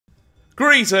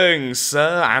Greetings,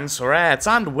 sir and sirettes,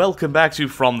 and welcome back to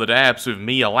From the Depths with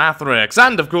me, Elathrix,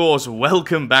 and of course,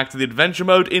 welcome back to the adventure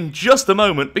mode in just a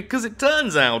moment, because it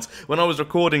turns out, when I was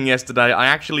recording yesterday, I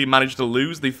actually managed to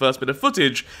lose the first bit of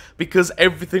footage, because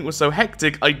everything was so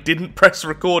hectic, I didn't press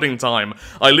recording time.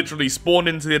 I literally spawned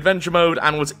into the adventure mode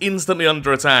and was instantly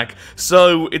under attack,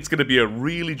 so it's going to be a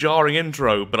really jarring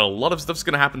intro, but a lot of stuff's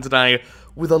going to happen today,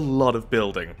 with a lot of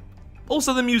building.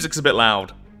 Also, the music's a bit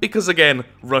loud. Because again,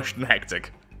 rushed and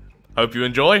hectic. Hope you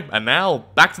enjoy, and now,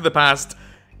 back to the past,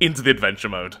 into the adventure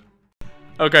mode.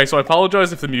 Okay, so I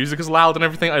apologise if the music is loud and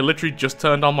everything, I literally just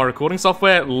turned on my recording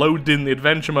software, loaded in the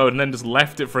adventure mode, and then just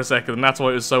left it for a second, and that's why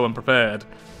it was so unprepared.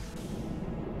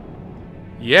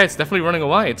 Yeah, it's definitely running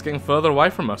away, it's getting further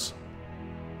away from us.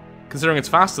 Considering it's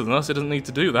faster than us, it doesn't need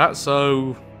to do that,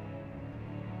 so...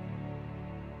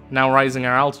 Now raising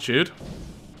our altitude.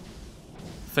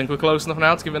 Think we're close enough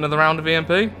now to give it another round of EMP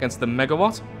against the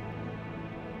megawatt.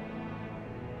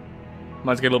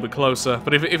 Might get a little bit closer,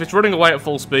 but if it's running away at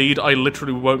full speed, I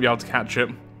literally won't be able to catch it.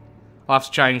 I'll have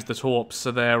to change the torps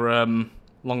so they're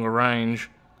longer range.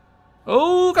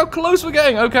 Oh, look how close we're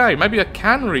getting! Okay, maybe I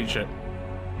can reach it.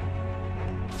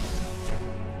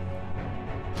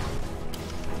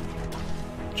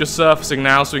 Just surfacing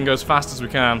now so we can go as fast as we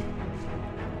can.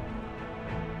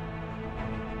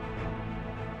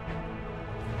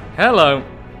 Hello.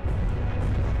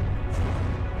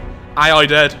 Aye,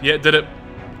 dead. Yeah, did it.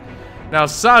 Now,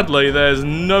 sadly, there's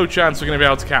no chance we're going to be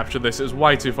able to capture this. It's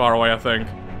way too far away, I think.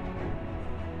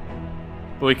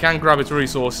 But we can grab its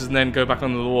resources and then go back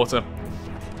under the water.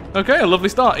 Okay, a lovely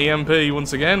start. EMP,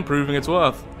 once again, proving its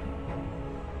worth.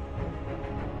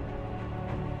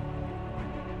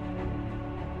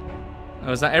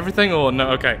 Oh, is that everything, or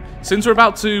no? Okay. Since we're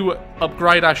about to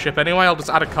upgrade our ship anyway, I'll just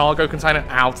add a cargo container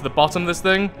out to the bottom of this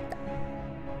thing.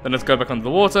 Then let's go back under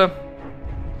the water.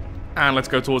 And let's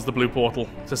go towards the blue portal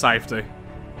to safety.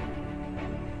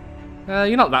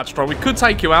 You're not that strong. We could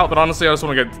take you out, but honestly, I just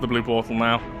want to get to the blue portal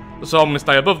now. So I'm going to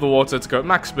stay above the water to go at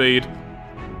max speed.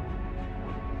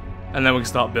 And then we can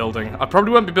start building. I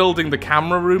probably won't be building the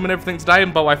camera room and everything today,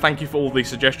 but I thank you for all these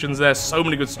suggestions there. So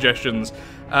many good suggestions.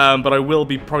 But I will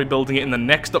be probably building it in the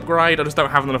next upgrade. I just don't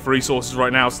have enough resources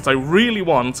right now, since I really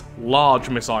want large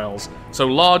missiles. So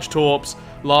large torps,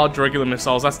 large regular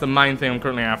missiles, that's the main thing I'm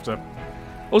currently after.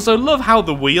 Also, love how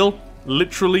the wheel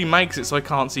literally makes it so I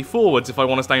can't see forwards if I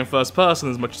want to stay in first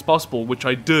person as much as possible, which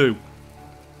I do.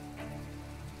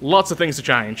 Lots of things to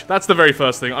change. That's the very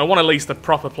first thing. I want at least a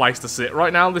proper place to sit.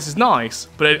 Right now, this is nice,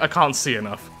 but I can't see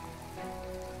enough.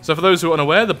 So for those who are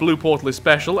unaware, the blue portal is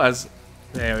special as...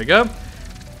 There we go.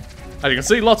 As you can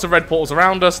see, lots of red portals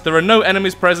around us. There are no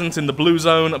enemies present in the blue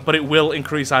zone, but it will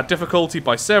increase our difficulty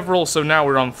by several. So now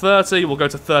we're on 30. We'll go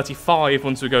to 35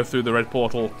 once we go through the red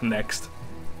portal next.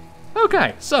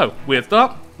 Okay, so, weird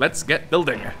start. Let's get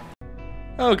building.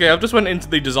 Okay, I've just went into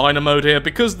the designer mode here.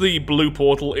 Because the blue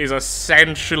portal is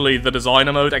essentially the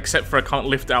designer mode, except for I can't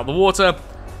lift it out of the water,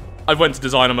 I went to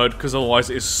designer mode because otherwise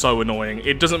it is so annoying.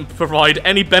 It doesn't provide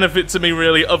any benefit to me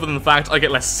really, other than the fact I get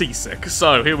less seasick.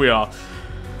 So, here we are.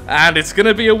 And it's going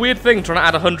to be a weird thing trying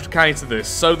to add 100k to this.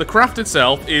 So, the craft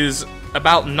itself is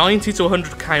about 90 to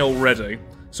 100k already.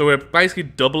 So, we're basically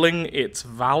doubling its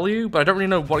value, but I don't really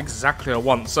know what exactly I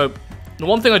want. So, the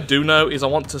one thing I do know is I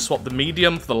want to swap the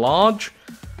medium for the large.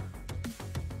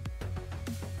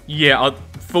 Yeah,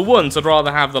 for once, I'd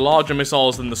rather have the larger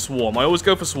missiles than the swarm. I always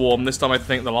go for swarm. This time I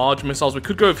think the large missiles. We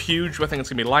could go with huge, but I think it's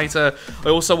going to be lighter. I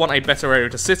also want a better area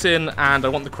to sit in, and I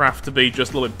want the craft to be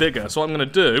just a little bit bigger. So what I'm going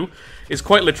to do is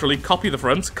quite literally copy the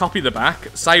front, copy the back,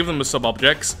 save them as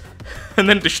sub-objects, and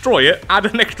then destroy it, add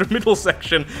an extra middle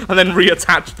section, and then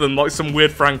reattach them like some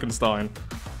weird Frankenstein.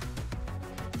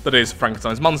 That is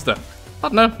Frankenstein's monster. I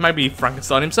don't know, maybe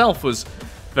Frankenstein himself was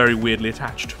very weirdly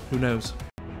attached. Who knows?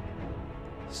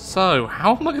 So,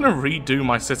 how am I going to redo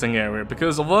my sitting area?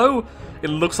 Because although it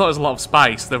looks like there's a lot of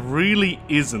space, there really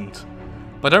isn't.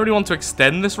 But I don't really want to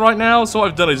extend this right now, so what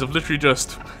I've done is I've literally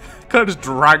just kind of just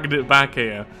dragged it back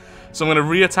here. So I'm going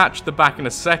to reattach the back in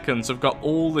a second, so I've got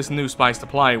all this new space to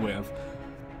play with.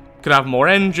 Could have more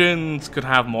engines, could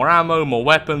have more ammo, more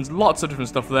weapons, lots of different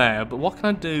stuff there. But what can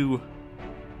I do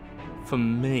for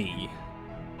me?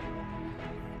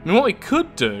 I mean, what we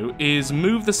could do is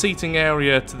move the seating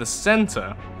area to the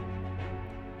center.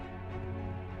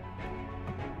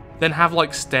 Then have,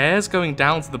 like, stairs going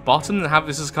down to the bottom and have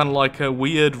this as kind of like a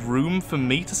weird room for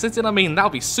me to sit in. I mean, that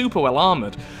would be super well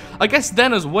armored. I guess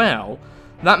then as well,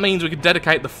 that means we could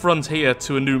dedicate the front here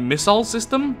to a new missile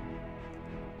system.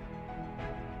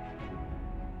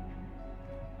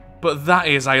 But that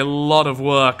is a lot of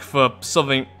work for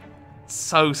something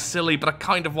so silly, but I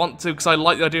kind of want to because I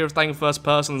like the idea of staying in first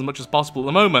person as much as possible. At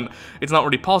the moment, it's not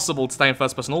really possible to stay in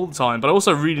first person all the time, but I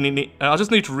also really need... I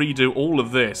just need to redo all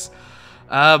of this.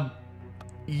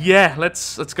 Yeah,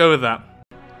 let's go with that.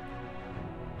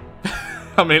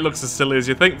 I mean, it looks as silly as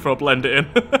you think for a blend it in.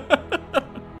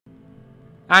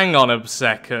 Hang on a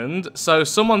second. So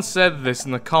someone said this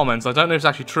in the comments. I don't know if it's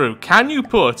actually true. Can you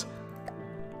put...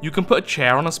 You can put a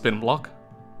chair on a spin block?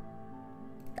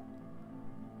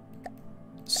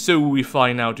 So if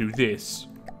I now do this...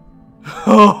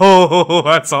 Oh,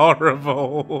 that's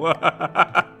horrible.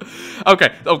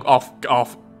 Okay, oh,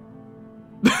 off.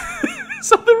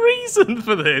 So the reason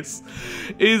for this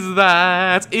is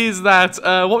that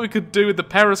what we could do with the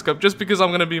Periscope, just because I'm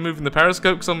going to be moving the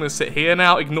Periscope, because I'm going to sit here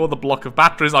now, ignore the block of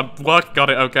batteries, I'm working on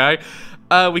it, okay?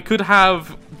 We could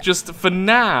have, just for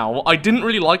now, I didn't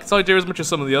really like this idea as much as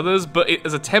some of the others, but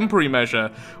as a temporary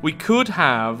measure, we could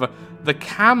have the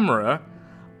camera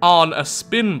on a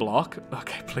spin block.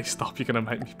 Okay, please stop, you're going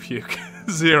to make me puke.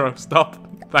 Zero, stop,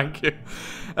 thank you.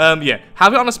 Yeah,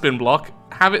 have it on a spin block,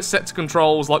 have it set to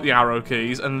controls like the arrow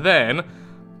keys, and then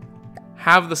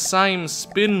have the same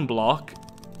spin block,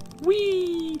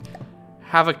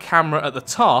 have a camera at the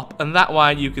top, and that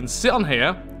way you can sit on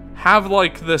here, have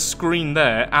like the screen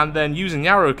there, and then using the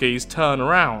arrow keys, turn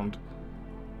around.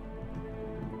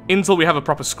 Until we have a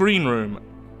proper screen room.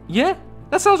 Yeah,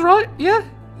 that sounds right, yeah.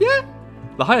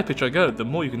 The higher pitch I go, the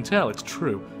more you can tell it's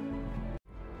true.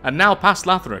 And now past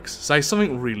Lathrix, say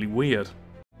something really weird.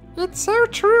 It's so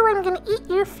true, I'm gonna eat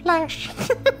your flesh.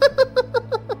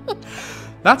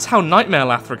 That's how Nightmare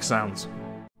Lathrix sounds.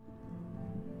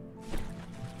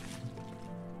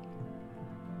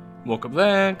 Walk up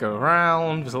there, go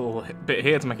around, there's a little bit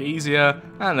here to make it easier,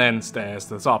 and then stairs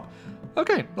to the top.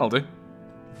 Okay, that'll do.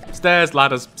 Stairs,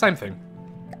 ladders, same thing.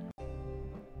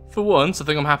 For once, I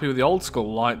think I'm happy with the old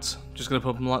school lights. Just gonna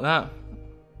put them like that.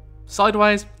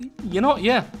 Sideways, you know what,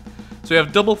 yeah. So we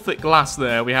have double thick glass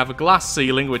there, we have a glass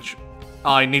ceiling, which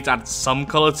I need to add some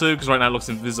colour to, because right now it looks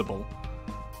invisible.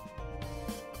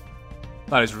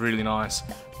 That is really nice.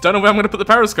 Don't know where I'm going to put the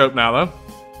Periscope now, though.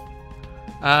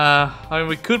 I mean,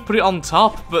 we could put it on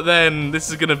top, but then this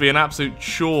is going to be an absolute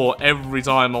chore every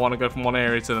time I want to go from one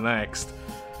area to the next.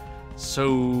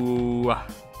 So...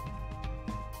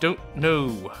 Don't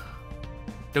know.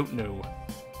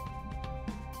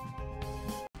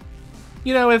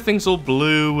 You know, everything's all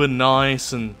blue and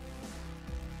nice, and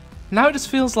now it just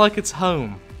feels like it's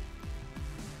home.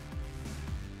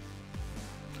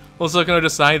 Also, can I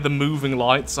just say, the moving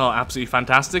lights are absolutely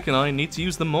fantastic, and I need to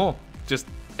use them more. Just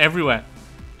everywhere.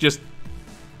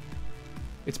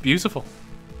 It's beautiful.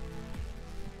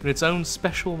 In its own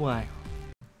special way.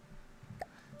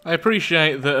 I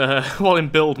appreciate that while in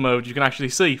build mode, you can actually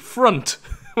see front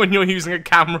when you're using a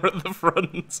camera at the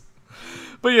front.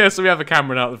 But yeah, so we have a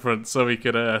camera out the front, so we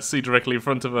could see directly in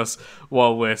front of us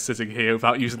while we're sitting here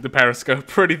without using the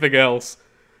Periscope or anything else.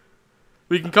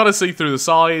 We can kind of see through the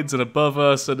sides and above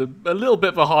us and a little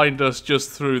bit behind us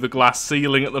just through the glass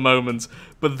ceiling at the moment,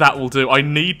 but that will do. I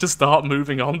need to start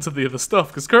moving on to the other stuff,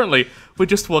 because currently we're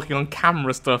just working on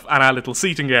camera stuff and our little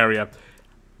seating area.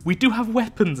 We do have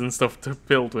weapons and stuff to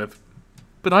build with.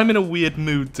 But I'm in a weird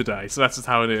mood today, so that's just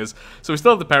how it is. So we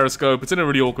still have the Periscope, it's in a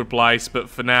really awkward place, but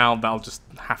for now, that'll just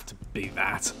have to be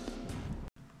that.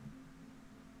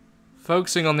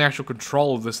 Focusing on the actual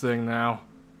control of this thing now.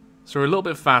 So we're a little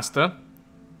bit faster,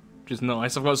 which is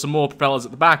nice. I've got some more propellers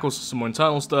at the back, also some more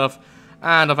internal stuff,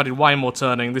 and I've added way more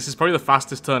turning. This is probably the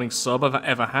fastest turning sub I've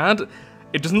ever had.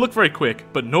 It doesn't look very quick,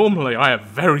 but normally I have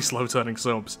very slow turning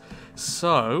subs.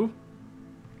 So...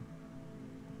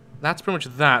 that's pretty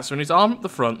much that. So we need to arm up the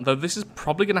front, though this is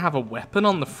probably going to have a weapon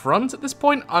on the front at this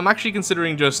point. I'm actually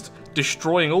considering just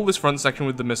destroying all this front section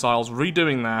with the missiles,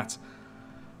 redoing that,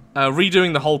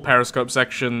 redoing the whole Periscope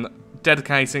section,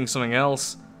 dedicating something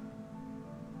else.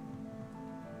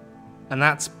 And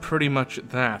that's pretty much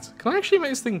that. Can I actually make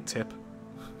this thing tip?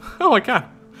 Oh, I can.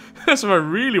 That's if I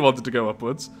really wanted to go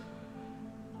upwards.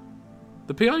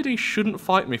 The PID shouldn't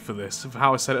fight me for this, of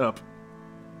how I set it up.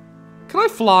 Can I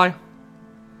fly?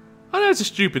 I know it's a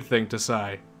stupid thing to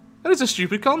say, and it's a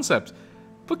stupid concept,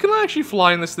 but can I actually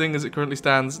fly in this thing as it currently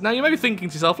stands? Now, you may be thinking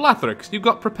to yourself, Lathrix, you've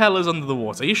got propellers under the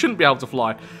water, you shouldn't be able to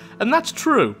fly. And that's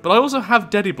true, but I also have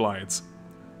Dedi blades,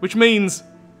 which means...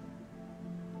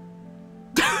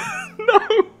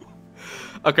 No!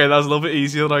 Okay, that was a little bit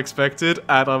easier than I expected,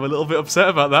 and I'm a little bit upset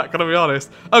about that, can I be honest?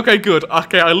 Okay, good.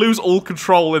 Okay, I lose all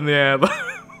control in the air, though.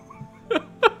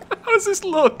 How does this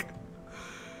look?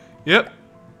 Yep.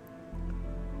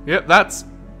 Yep, that's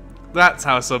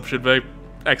how a sub should be.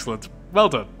 Excellent. Well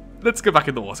done. Let's go back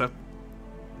in the water.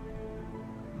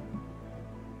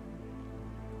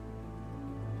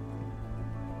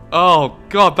 Oh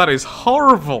god, that is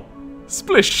horrible.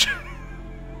 Splish.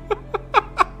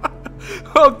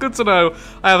 Well, good to know.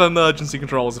 I have emergency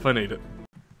controls if I need it.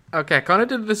 Okay, I kind of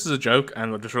did this as a joke,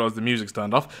 and I just realised the music's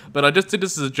turned off, but I just did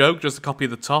this as a joke, just to copy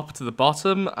the top to the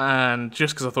bottom, and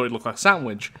just because I thought it looked like a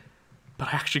sandwich. But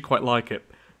I actually quite like it.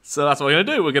 So that's what we're going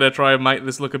to do. We're going to try and make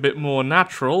this look a bit more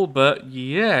natural, but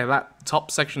yeah, that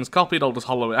top section's copied. I'll just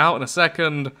hollow it out in a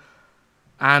second.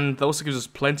 And that also gives us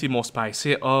plenty more space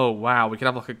here. Oh, wow, we could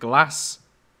have like a glass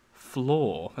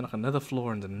floor, and like another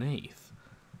floor underneath.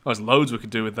 Oh, there's loads we could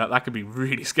do with that. That could be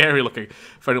really scary looking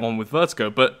for anyone with vertigo,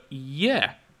 but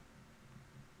yeah.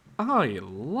 I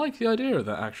like the idea of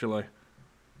that, actually.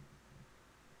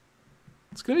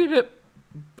 It's going to be a bit...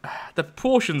 The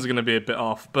proportions are going to be a bit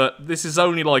off, but this is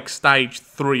only like stage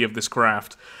 3 of this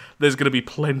craft. There's going to be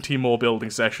plenty more building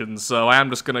sessions, so I am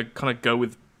just going to kind of go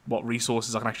with what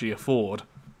resources I can actually afford.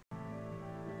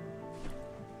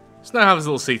 So now I have this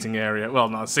little seating area. Well,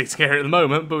 not a seating area at the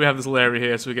moment, but we have this little area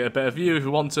here so we get a better view if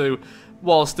we want to,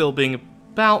 while still being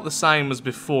about the same as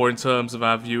before in terms of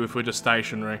our view if we're just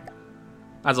stationary.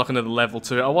 Adds like another level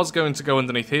to it. I was going to go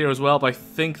underneath here as well, but I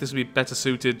think this would be better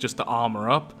suited just to armor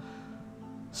up.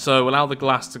 So allow the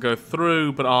glass to go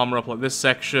through, but armor up like this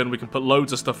section. We can put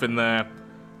loads of stuff in there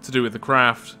to do with the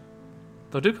craft.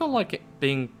 Though I do kind of like it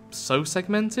being so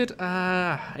segmented.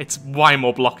 It's way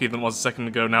more blocky than it was a second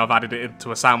ago. Now I've added it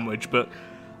into a sandwich, but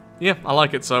yeah, I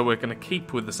like it, so we're going to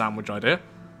keep with the sandwich idea.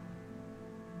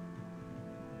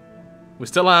 We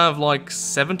still have like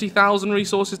 70,000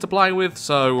 resources to play with,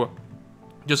 so...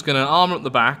 Just going to armor up the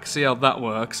back, see how that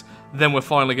works. Then we're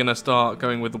finally going to start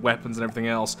going with the weapons and everything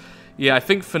else. Yeah, I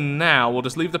think for now, we'll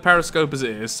just leave the Periscope as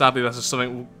it is. Sadly, that's just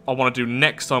something I want to do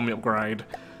next time we upgrade.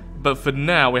 But for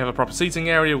now, we have a proper seating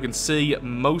area. We can see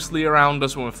mostly around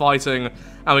us when we're fighting.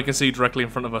 And we can see directly in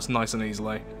front of us nice and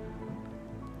easily.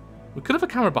 We could have a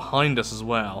camera behind us as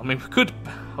well. I mean, we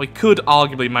could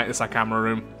arguably make this our camera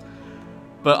room.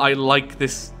 But I like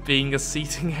this being a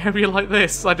seating area like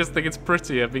this. I just think it's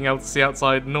prettier, being able to see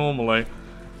outside normally.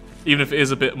 Even if it is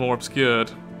a bit more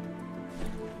obscured.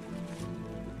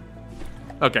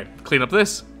 Okay, clean up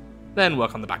this, then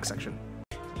work on the back section.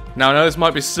 Now, I know this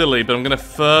might be silly, but I'm going to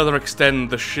further extend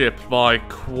the ship by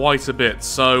quite a bit.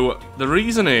 So, the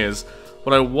reason is,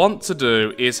 what I want to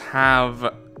do is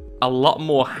have a lot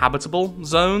more habitable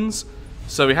zones.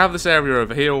 So we have this area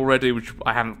over here already, which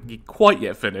I haven't quite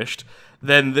yet finished.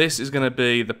 Then this is going to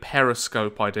be the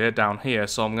Periscope idea down here.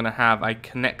 So I'm going to have a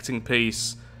connecting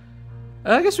piece.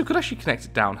 I guess we could actually connect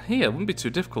it down here. It wouldn't be too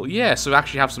difficult. Yeah, so we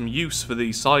actually have some use for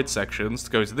these side sections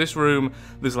to go to this room.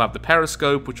 This will have the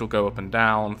Periscope, which will go up and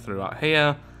down throughout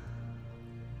here.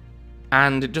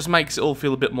 And it just makes it all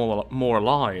feel a bit more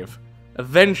alive.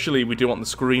 Eventually, we do want the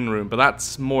screen room, but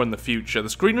that's more in the future. The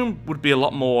screen room would be a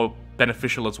lot more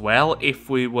beneficial as well if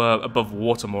we were above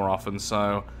water more often,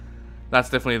 so that's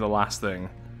definitely the last thing.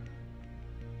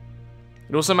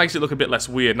 It also makes it look a bit less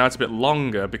weird. Now it's a bit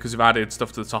longer because we've added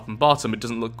stuff to the top and bottom. It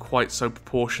doesn't look quite so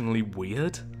proportionally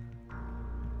weird.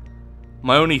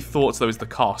 My only thoughts, though, is the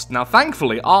cost. Now,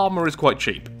 thankfully, armor is quite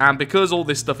cheap. And because all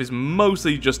this stuff is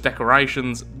mostly just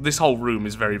decorations, this whole room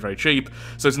is very, very cheap.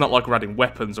 So it's not like we're adding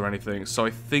weapons or anything. So I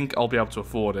think I'll be able to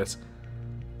afford it.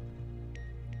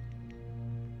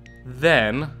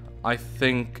 Then, I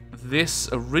think this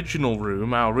original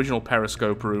room, our original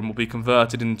Periscope room, will be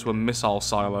converted into a missile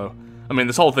silo. I mean,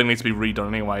 this whole thing needs to be redone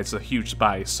anyway, it's a huge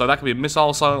space. So that could be a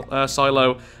missile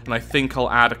silo, and I think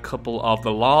I'll add a couple of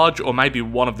the large, or maybe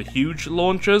one of the huge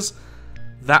launchers.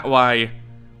 That way,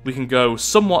 we can go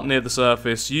somewhat near the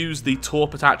surface, use the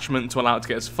torp attachment to allow it to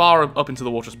get as far up into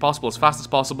the water as possible, as fast as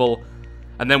possible,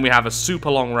 and then we have a super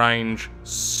long range,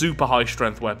 super high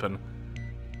strength weapon.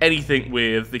 Anything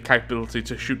with the capability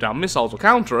to shoot down missiles will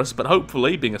counter us, but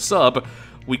hopefully, being a sub,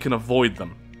 we can avoid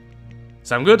them.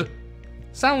 Sound good?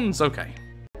 Sounds okay.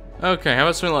 Okay, how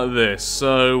about something like this?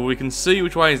 So we can see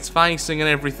which way it's facing and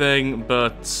everything,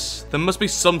 but there must be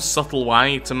some subtle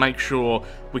way to make sure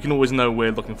we can always know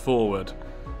we're looking forward.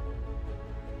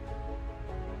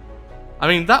 I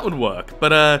mean, that would work,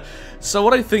 but so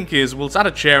what I think is we'll add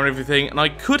a chair and everything, and I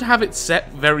could have it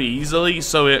set very easily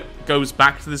so it goes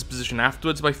back to this position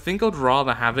afterwards, but I think I'd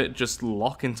rather have it just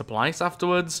lock into place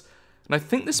afterwards. And I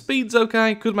think the speed's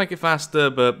okay, could make it faster,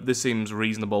 but this seems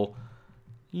reasonable.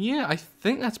 Yeah, I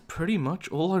think that's pretty much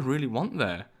all I really want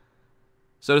there.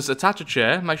 So just attach a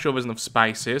chair, make sure there's enough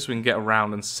space here so we can get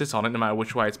around and sit on it no matter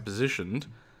which way it's positioned.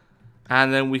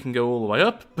 And then we can go all the way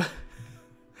up.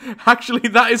 Actually,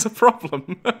 that is a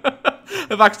problem.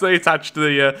 I've actually attached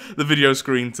the video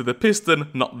screen to the piston,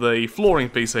 not the flooring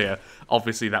piece here.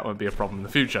 Obviously, that won't be a problem in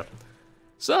the future.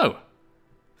 So,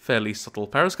 fairly subtle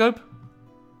periscope.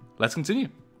 Let's continue.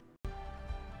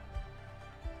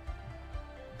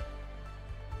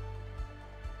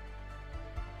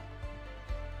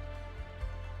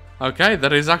 Okay,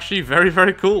 that is actually very,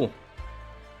 very cool.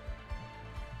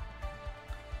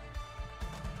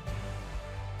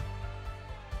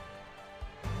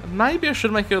 Maybe I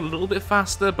should make it a little bit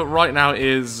faster, but right now it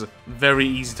is very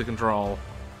easy to control.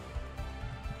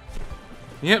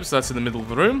 Yep, so that's in the middle of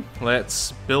the room.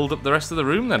 Let's build up the rest of the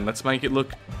room then. Let's make it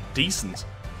look decent.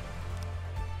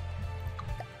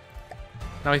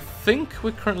 Now I think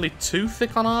we're currently too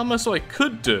thick on armor, so what I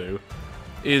could do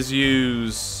is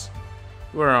use...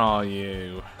 Where are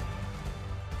you?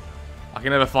 I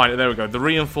can never find it. There we go. The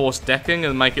reinforced decking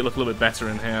and make it look a little bit better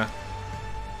in here.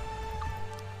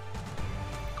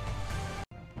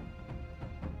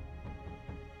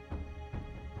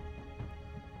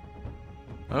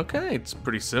 Okay, it's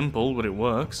pretty simple, but it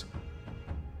works.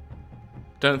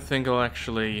 Don't think I'll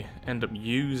actually end up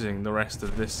using the rest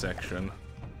of this section.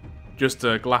 Just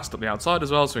glassed up the outside as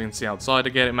well, so we can see outside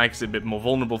again. It makes it a bit more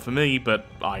vulnerable for me, but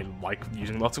I like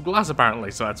using lots of glass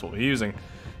apparently, so that's what we're using.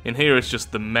 In here it's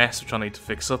just the mess which I need to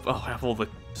fix up. Oh, I have all the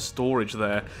storage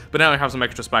there. But now I have some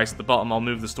extra space at the bottom. I'll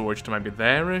move the storage to maybe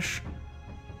there-ish.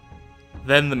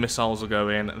 Then the missiles will go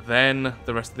in. Then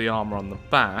the rest of the armor on the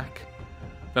back.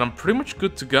 Then I'm pretty much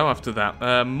good to go after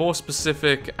that. More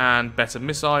specific and better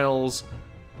missiles.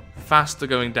 Faster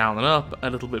going down and up. A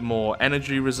little bit more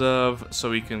energy reserve so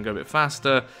we can go a bit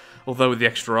faster. Although with the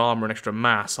extra armor and extra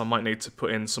mass, I might need to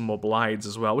put in some more blades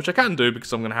as well. Which I can do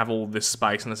because I'm going to have all this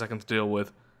space in a second to deal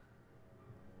with.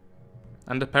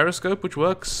 And a periscope which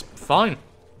works fine.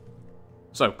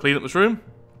 So, clean up this room.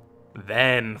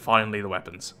 Then, finally, the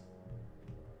weapons.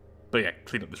 But yeah,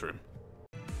 clean up this room.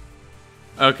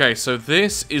 Okay, so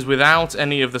this is without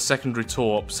any of the secondary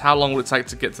torps. How long will it take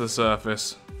to get to the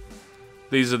surface?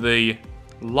 These are the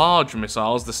large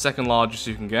missiles, the second largest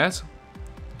you can get.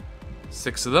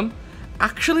 6 of them.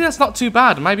 Actually, that's not too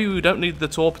bad. Maybe we don't need the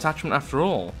torp attachment after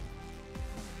all.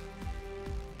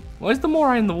 Why is the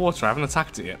Moray in the water? I haven't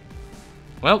attacked it yet.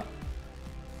 Well.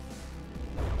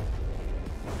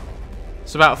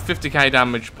 It's about 50k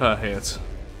damage per hit.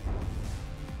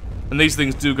 And these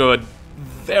things do go a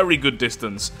very good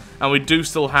distance. And we do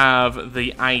still have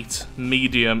the 8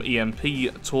 medium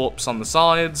EMP torps on the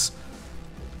sides.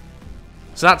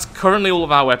 So that's currently all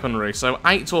of our weaponry. So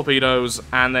 8 torpedoes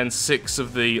and then 6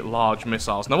 of the large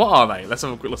missiles. Now what are they? Let's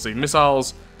have a quick look. See.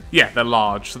 Missiles, yeah, they're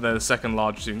large. So they're the second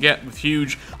largest you can get. With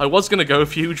huge, I was going to go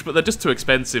with huge, but they're just too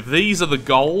expensive. These are the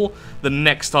goal. The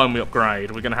next time we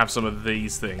upgrade, we're going to have some of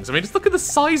these things. I mean, just look at the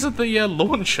size of the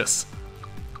launchers.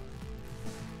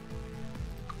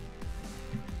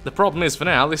 The problem is, for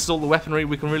now, this is all the weaponry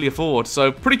we can really afford.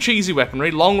 So, pretty cheesy weaponry.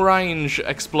 Long-range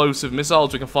explosive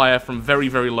missiles we can fire from very,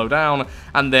 very low down.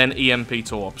 And then EMP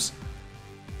torps.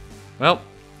 Well,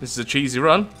 this is a cheesy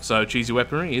run, so cheesy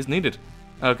weaponry is needed.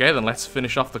 Okay, then let's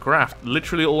finish off the craft.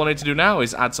 Literally all I need to do now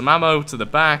is add some ammo to the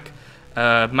back.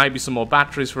 Maybe some more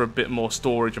batteries for a bit more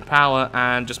storage and power.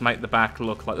 And just make the back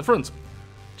look like the front.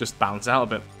 Just balance out a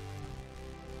bit.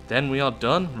 Then we are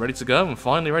done, ready to go, and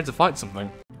finally ready to fight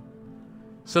something.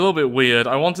 It's a little bit weird.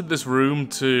 I wanted this room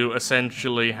to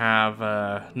essentially have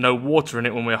no water in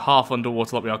it when we're half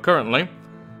underwater like we are currently,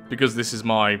 because this is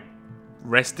my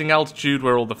resting altitude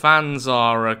where all the fans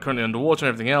are currently underwater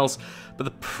and everything else. But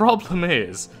the problem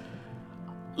is,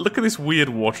 look at this weird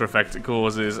water effect it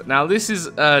causes. Now this is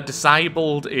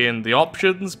disabled in the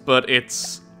options, but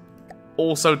it's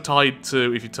also tied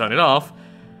to, if you turn it off,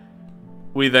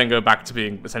 we then go back to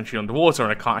being essentially underwater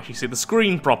and I can't actually see the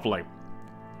screen properly.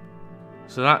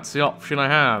 So that's the option I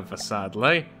have,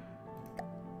 sadly.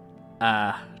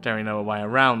 Don't really know a way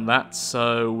around that,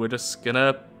 so we're just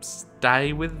gonna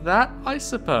stay with that, I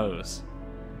suppose.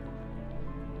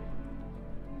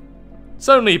 It's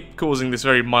only causing this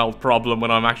very mild problem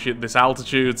when I'm actually at this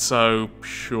altitude, so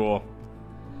sure.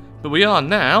 But we are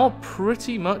now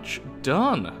pretty much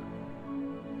done.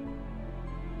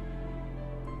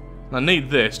 I need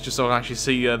this just so I can actually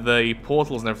see the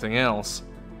portals and everything else.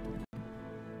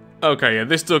 Okay, yeah,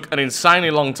 this took an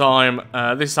insanely long time.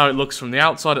 This is how it looks from the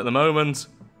outside at the moment.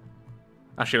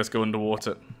 Actually, let's go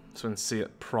underwater so we can see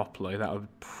it properly. That would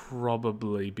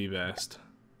probably be best.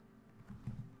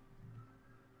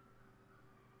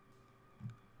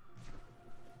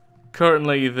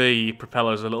 Currently, the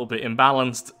propeller's a little bit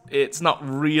imbalanced. It's not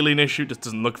really an issue, it just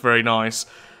doesn't look very nice.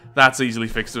 That's easily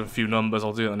fixed with a few numbers,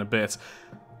 I'll do that in a bit.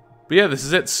 But yeah, this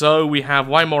is it. So we have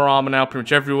way more armor now pretty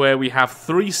much everywhere. We have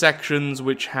 3 sections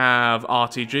which have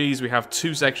RTGs. We have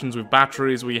 2 sections with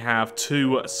batteries. We have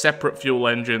 2 separate fuel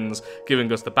engines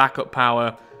giving us the backup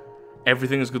power.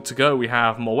 everything is good to go. We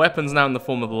have more weapons now in the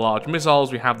form of the large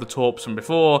missiles, we have the torps from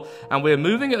before, and we're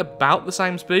moving at about the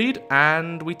same speed,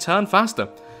 and we turn faster.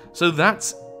 So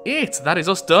that's it. That is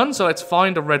us done. So let's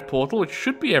find a red portal, which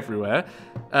should be everywhere,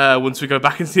 once we go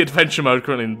back into the adventure mode,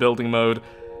 currently in building mode.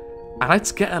 And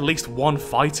let's get at least one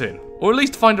fight in. Or at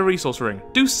least find a resource ring.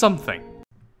 Do something.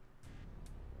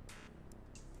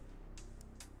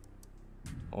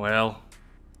 Well,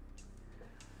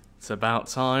 it's about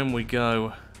time we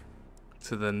go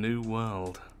to the new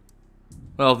world.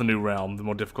 Well, the new realm, the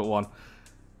more difficult one.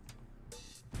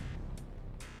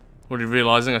 Already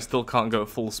realising I still can't go at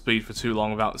full speed for too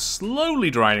long without slowly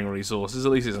draining resources.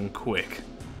 At least it isn't quick.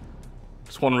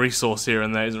 Just one resource here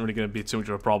and there isn't really going to be too much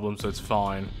of a problem, so it's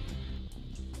fine.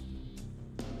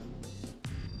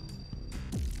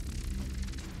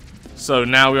 So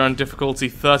now we're on difficulty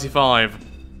 35.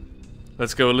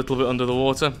 Let's go a little bit under the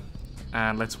water,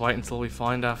 and let's wait until we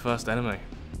find our first enemy.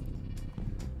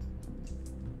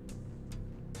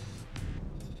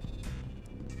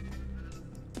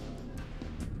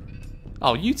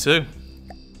 Oh, you too.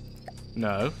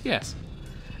 No, yes.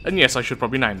 And yes, I should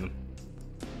probably name them.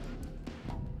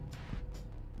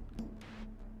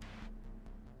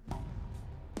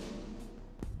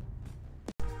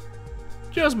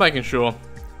 Just making sure.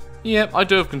 Yep, I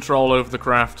do have control over the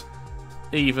craft,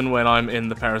 even when I'm in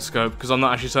the Periscope, because I'm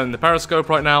not actually turning the Periscope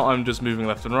right now, I'm just moving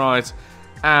left and right,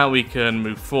 and we can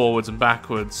move forwards and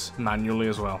backwards manually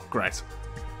as well. Great.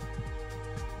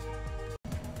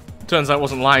 Turns out it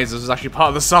wasn't lasers, it was actually part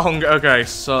of the song. Okay,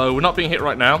 so we're not being hit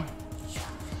right now.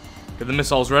 Get the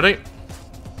missiles ready.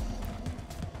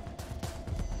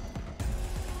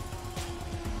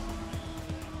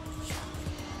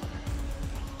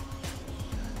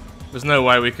 There's no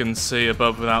way we can see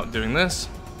above without doing this.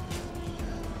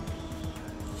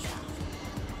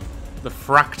 The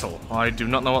fractal. I do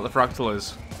not know what the fractal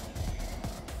is.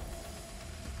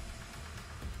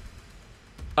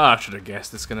 Oh, I should have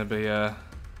guessed it's going to be oh,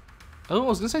 I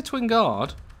was going to say twin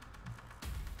guard.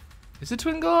 Is it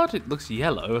twin guard? It looks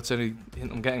yellow. That's the only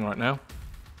hint I'm getting right now.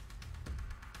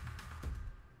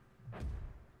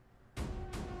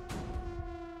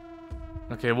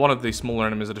 Okay, one of these smaller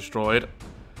enemies are destroyed.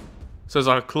 So there's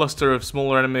like a cluster of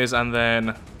smaller enemies, and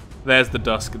then there's the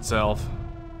dusk itself.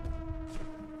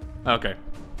 Okay.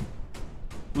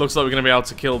 Looks like we're going to be able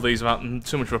to kill these without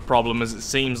too much of a problem, as it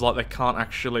seems like they can't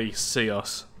actually see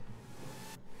us.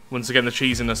 Once again, the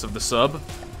cheesiness of the sub.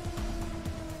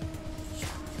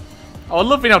 Oh, I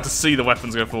love being able to see the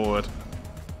weapons go forward.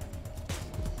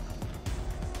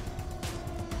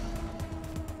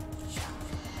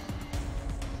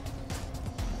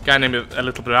 Gaining a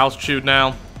little bit of altitude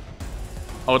now.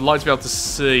 I would like to be able to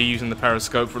see using the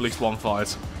Periscope for at least one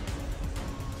fight.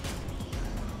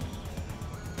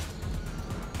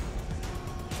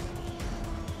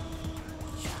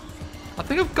 I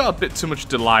think I've got a bit too much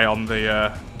delay on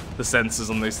the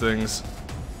sensors on these things.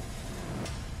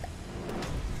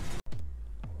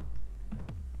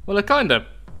 Well, it kinda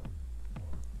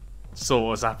saw what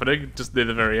was happening just near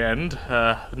the very end.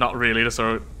 Not really, just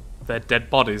saw their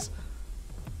dead bodies.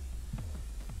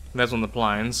 And there's one of the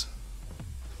planes.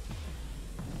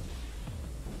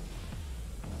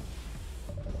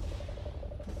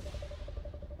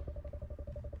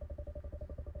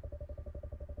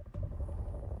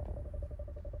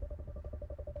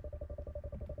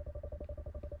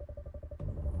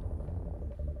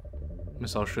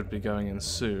 Missile should be going in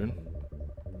soon.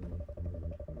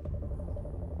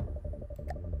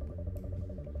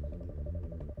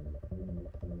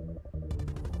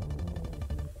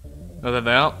 Oh, there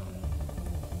they are.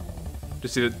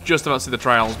 Just about to see the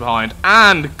trails behind.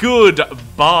 And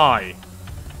goodbye!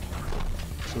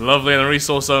 Lovely, in the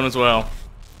resource zone as well.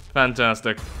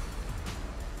 Fantastic.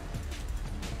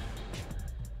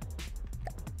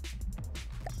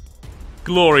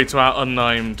 Glory to our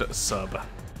unnamed sub.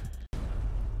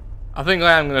 I think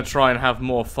I am going to try and have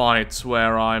more fights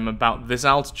where I'm about this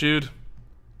altitude.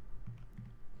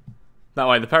 That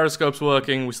way the Periscope's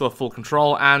working, we still have full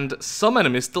control, and some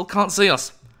enemies still can't see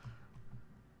us.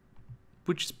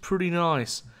 Which is pretty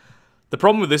nice. The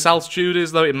problem with this altitude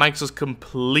is, though, it makes us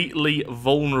completely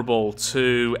vulnerable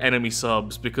to enemy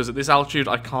subs, because at this altitude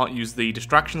I can't use the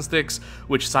distraction sticks,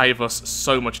 which save us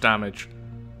so much damage.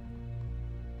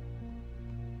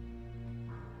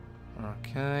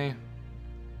 Okay.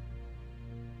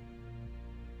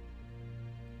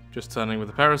 Just turning with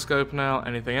the Periscope now.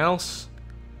 Anything else?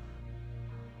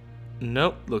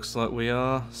 Nope. Looks like we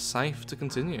are safe to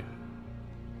continue.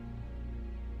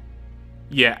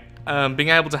 Yeah. Being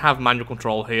able to have manual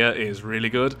control here is really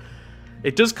good.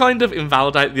 It does kind of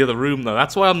invalidate the other room, though.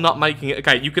 That's why I'm not making it...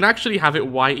 Okay, you can actually have it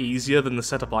way easier than the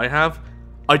setup I have.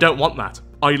 I don't want that.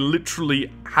 I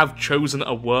literally have chosen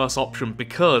a worse option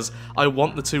because I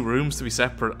want the two rooms to be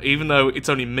separate, even though it's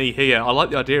only me here. I like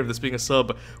the idea of this being a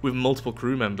sub with multiple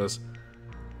crew members.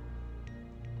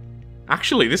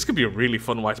 Actually, this could be a really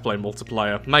fun way to play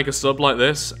multiplayer. Make a sub like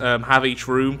this, have each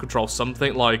room control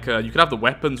something, like you could have the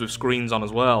weapons with screens on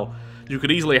as well. You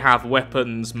could easily have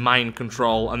weapons, main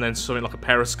control, and then something like a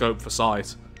periscope for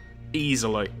sight.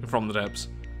 Easily, from the depths.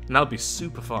 And that would be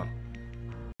super fun.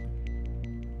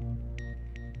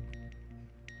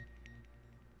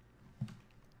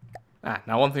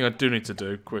 Now one thing I do need to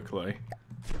do, quickly,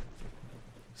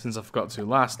 since I forgot to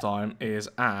last time, is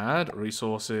add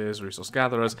resources, resource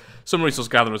gatherers, some resource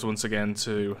gatherers once again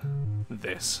to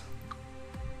this.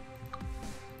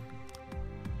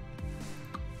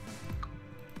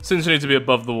 Since you need to be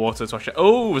above the water to actually...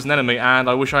 Oh, there's an enemy, and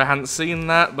I wish I hadn't seen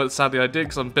that, but sadly I did,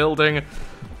 because I'm building.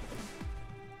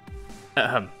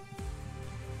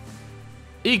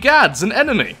 Egad's an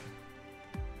enemy!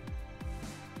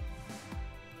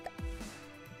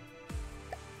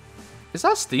 Is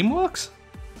that Steamworks?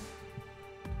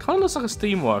 Kind of looks like a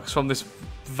Steamworks from this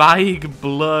vague,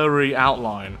 blurry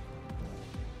outline.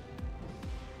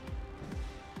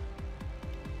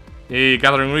 Yeah,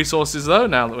 gathering resources though,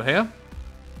 now that we're here.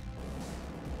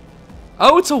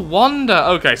 Oh, it's a Wonder!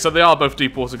 Okay, so they are both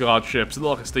Deepwater Guard ships. They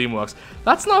look like a Steamworks.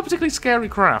 That's not a particularly scary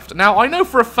craft. Now, I know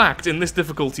for a fact in this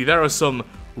difficulty there are some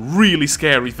really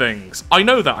scary things. I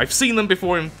know that. I've seen them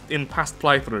before in past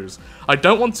playthroughs. I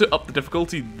don't want to up the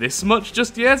difficulty this much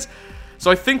just yet. So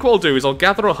I think what I'll do is I'll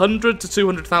gather 100 to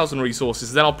 200,000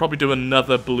 resources, then I'll probably do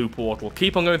another blue portal.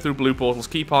 Keep on going through blue portals,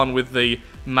 keep on with the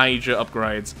major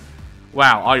upgrades.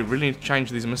 Wow, I really need to change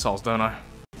these missiles, don't I?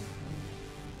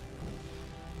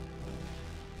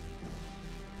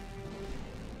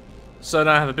 So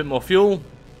now I have a bit more fuel.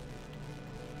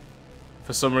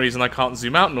 For some reason I can't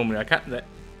zoom out, normally I can.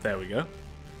 There we go.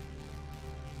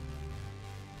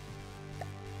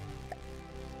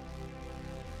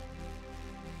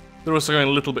 They're also going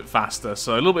a little bit faster,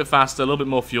 so a little bit faster, a little bit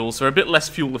more fuel, so they're a bit less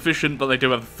fuel efficient, but they do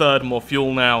have a third more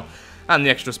fuel now, and the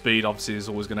extra speed obviously is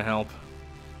always going to help.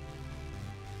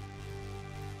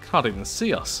 Can't even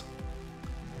see us.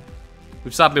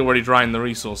 We've sadly already drained the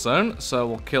resource zone, so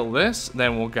we'll kill this,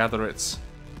 then we'll gather its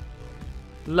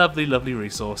lovely, lovely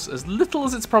resource. As little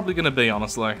as it's probably going to be,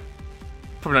 honestly.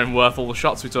 Probably not even worth all the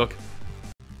shots we took.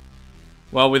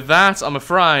 Well, with that, I'm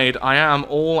afraid I am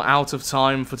all out of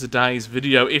time for today's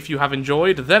video. If you have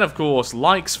enjoyed, then of course,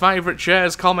 likes, favourites,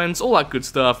 shares, comments, all that good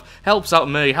stuff helps out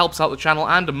me, helps out the channel,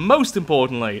 and most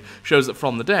importantly, shows that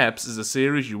From the Depths is a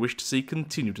series you wish to see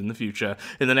continued in the future.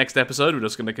 In the next episode, we're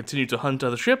just going to continue to hunt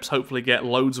other ships, hopefully get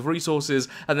loads of resources,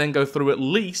 and then go through at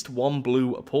least one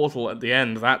blue portal at the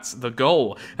end. That's the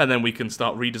goal. And then we can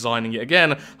start redesigning it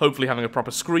again, hopefully having a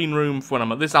proper screen room for when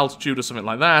I'm at this altitude or something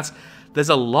like that. There's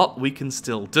a lot we can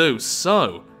still do,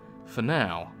 so, for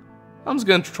now, I'm just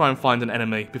going to try and find an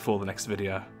enemy before the next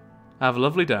video. Have a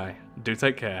lovely day, do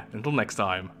take care, until next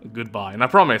time, goodbye, and I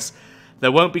promise,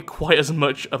 there won't be quite as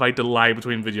much of a delay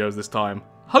between videos this time.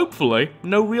 Hopefully,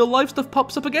 no real life stuff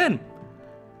pops up again.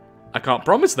 I can't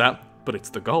promise that, but it's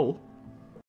the goal.